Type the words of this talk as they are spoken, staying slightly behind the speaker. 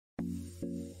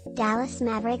Dallas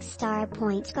Mavericks star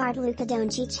point guard Luka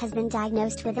Doncic has been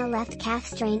diagnosed with a left calf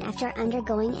strain after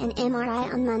undergoing an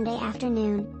MRI on Monday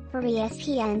afternoon, for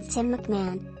ESPN's Tim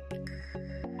MacMahon.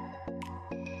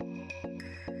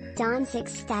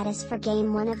 Doncic's status for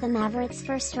Game 1 of the Mavericks'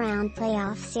 first-round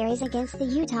playoff series against the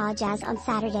Utah Jazz on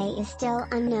Saturday is still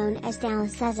unknown, as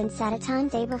Dallas hasn't set a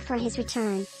timetable for his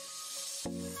return.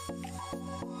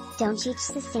 Doncic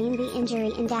sustained the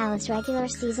injury in Dallas' regular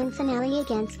season finale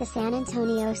against the San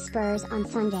Antonio Spurs on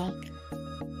Sunday.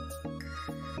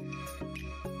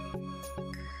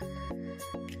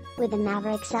 With the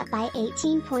Mavericks up by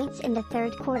 18 points in the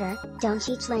third quarter,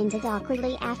 Doncic landed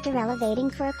awkwardly after elevating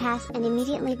for a pass and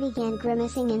immediately began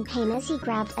grimacing in pain as he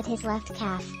grabbed at his left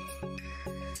calf.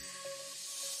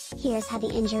 Here's how the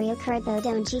injury occurred. Though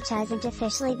Doncic hasn't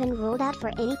officially been ruled out for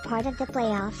any part of the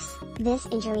playoffs, this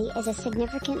injury is a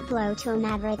significant blow to a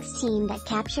Mavericks team that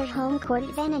captured home court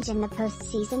advantage in the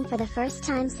postseason for the first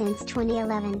time since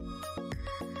 2011.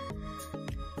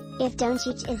 If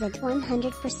Doncic isn't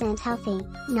 100% healthy,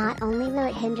 not only will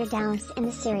it hinder Dallas in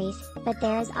the series, but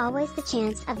there is always the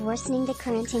chance of worsening the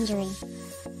current injury.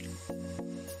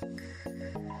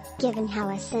 Given how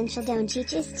essential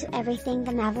Doncic is to everything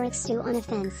the Mavericks do on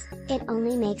offense, it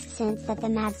only makes sense that the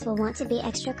Mavs will want to be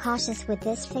extra cautious with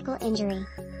this fickle injury.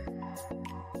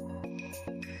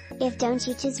 If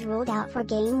Doncic is ruled out for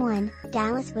Game 1,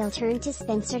 Dallas will turn to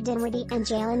Spencer Dinwiddie and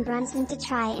Jalen Brunson to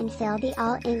try and fill the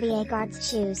All-NBA guard's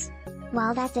shoes.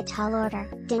 While that's a tall order,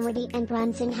 Dinwiddie and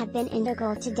Brunson have been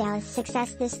integral to Dallas'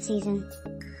 success this season.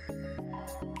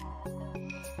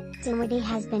 Dinwiddie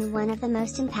has been one of the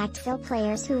most impactful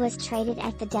players who was traded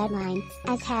at the deadline,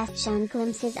 as has shown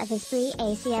glimpses of his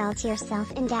pre-ACL tear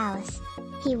self in Dallas.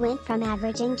 He went from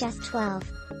averaging just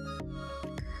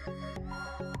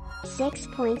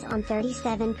 12.6 points on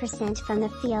 37% from the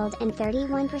field and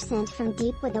 31% from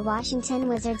deep with the Washington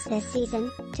Wizards this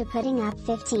season, to putting up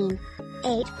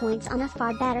 15.8 points on a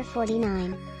far better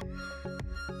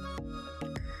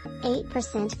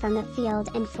 49.8% from the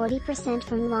field and 40%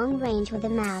 from long range with the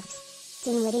Mavs.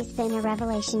 Dinwiddie's been a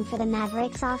revelation for the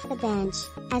Mavericks off the bench,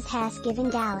 as has given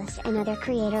Dallas another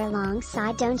creator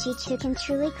alongside Doncic who can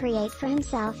truly create for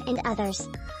himself and others.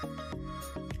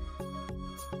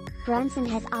 Brunson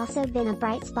has also been a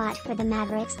bright spot for the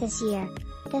Mavericks this year.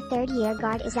 The third-year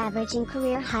guard is averaging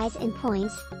career highs in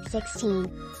points, 16,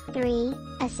 3,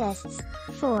 assists,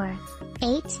 4,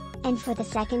 8, and for the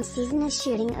second season is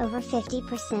shooting over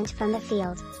 50% from the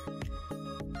field.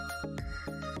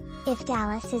 If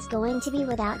Dallas is going to be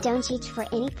without Doncic for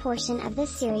any portion of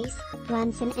this series,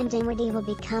 Brunson and Dinwiddie will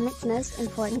become its most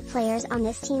important players on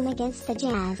this team against the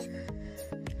Jazz.